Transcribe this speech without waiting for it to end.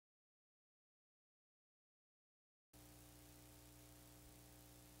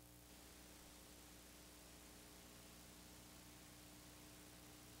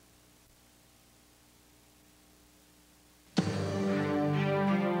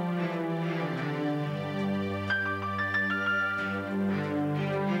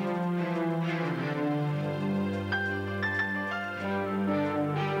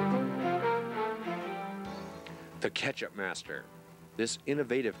The Ketchup Master. This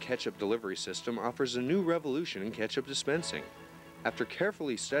innovative ketchup delivery system offers a new revolution in ketchup dispensing. After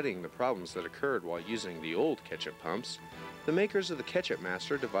carefully studying the problems that occurred while using the old ketchup pumps, the makers of the Ketchup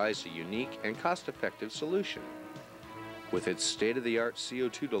Master devised a unique and cost-effective solution. With its state-of-the-art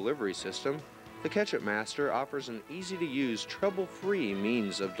CO2 delivery system, the Ketchup Master offers an easy-to-use, trouble-free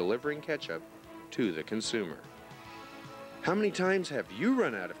means of delivering ketchup to the consumer. How many times have you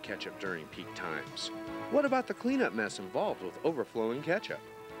run out of ketchup during peak times? What about the cleanup mess involved with overflowing ketchup?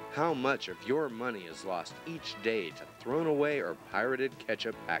 How much of your money is lost each day to thrown away or pirated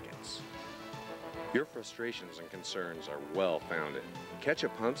ketchup packets? Your frustrations and concerns are well-founded.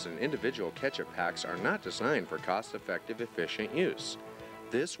 Ketchup pumps and individual ketchup packs are not designed for cost-effective, efficient use.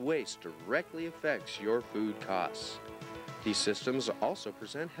 This waste directly affects your food costs. These systems also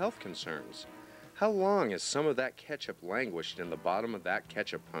present health concerns. How long has some of that ketchup languished in the bottom of that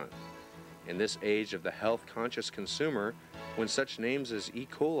ketchup pump? In this age of the health-conscious consumer, when such names as E.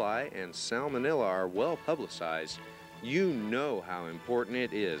 coli and salmonella are well publicized, you know how important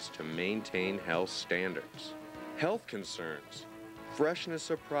it is to maintain health standards. Health concerns,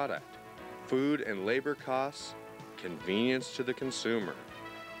 freshness of product, food and labor costs, convenience to the consumer.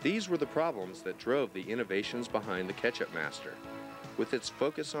 These were the problems that drove the innovations behind the Ketchup Master. With its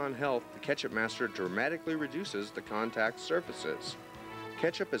focus on health, the Ketchup Master dramatically reduces the contact surfaces.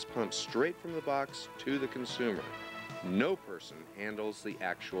 Ketchup is pumped straight from the box to the consumer. No person handles the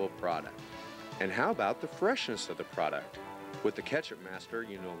actual product. And how about the freshness of the product? With the Ketchup Master,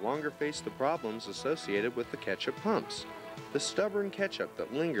 you no longer face the problems associated with the ketchup pumps. The stubborn ketchup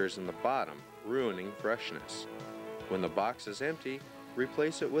that lingers in the bottom, ruining freshness. When the box is empty,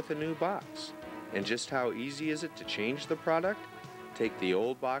 replace it with a new box. And just how easy is it to change the product? Take the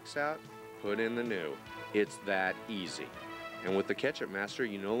old box out, put in the new. It's that easy. And with the Ketchup Master,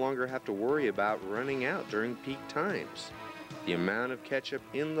 you no longer have to worry about running out during peak times. The amount of ketchup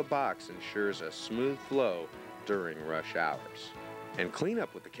in the box ensures a smooth flow during rush hours. And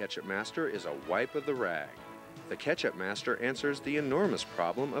cleanup with the Ketchup Master is a wipe of the rag. The Ketchup Master answers the enormous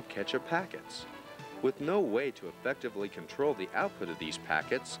problem of ketchup packets. With no way to effectively control the output of these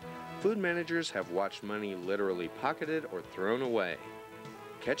packets, food managers have watched money literally pocketed or thrown away.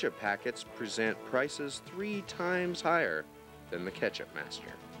 Ketchup packets present prices 3 times higher than the Ketchup Master.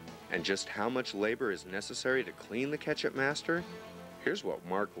 And just how much labor is necessary to clean the Ketchup Master? Here's what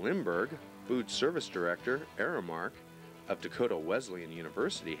Mark Lindberg, Food Service Director, Aramark, of Dakota Wesleyan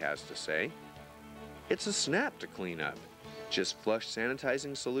University has to say. It's a snap to clean up. Just flush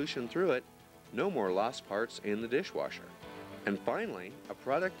sanitizing solution through it, no more lost parts in the dishwasher. And finally, a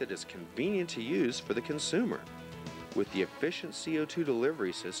product that is convenient to use for the consumer. With the efficient CO2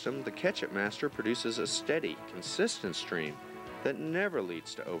 delivery system, the Ketchup Master produces a steady, consistent stream that never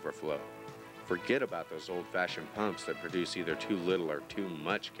leads to overflow. Forget about those old-fashioned pumps that produce either too little or too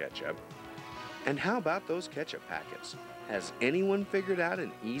much ketchup. And how about those ketchup packets? Has anyone figured out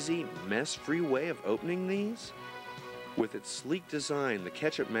an easy, mess-free way of opening these? With its sleek design, the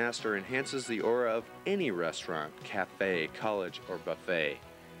Ketchup Master enhances the aura of any restaurant, cafe, college, or buffet.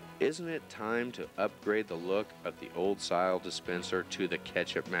 Isn't it time to upgrade the look of the old-style dispenser to the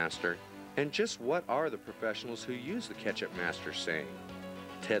Ketchup Master? And just what are the professionals who use the Ketchup Master saying?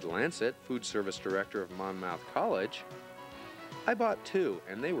 Ted Lancet, Food Service Director of Monmouth College, "I bought 2,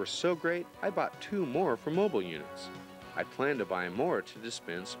 and they were so great, I bought 2 more for mobile units. I plan to buy more to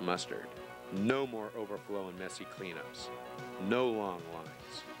dispense mustard. No more overflow and messy cleanups. No long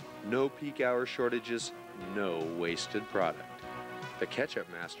lines. No peak hour shortages. No wasted product." The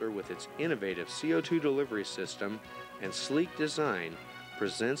Ketchup Master, with its innovative CO2 delivery system and sleek design,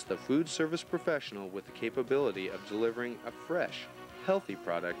 presents the food service professional with the capability of delivering a fresh, healthy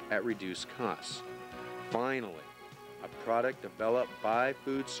product at reduced costs. Finally, a product developed by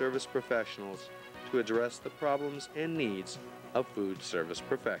food service professionals to address the problems and needs of food service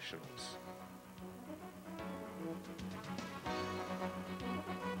professionals.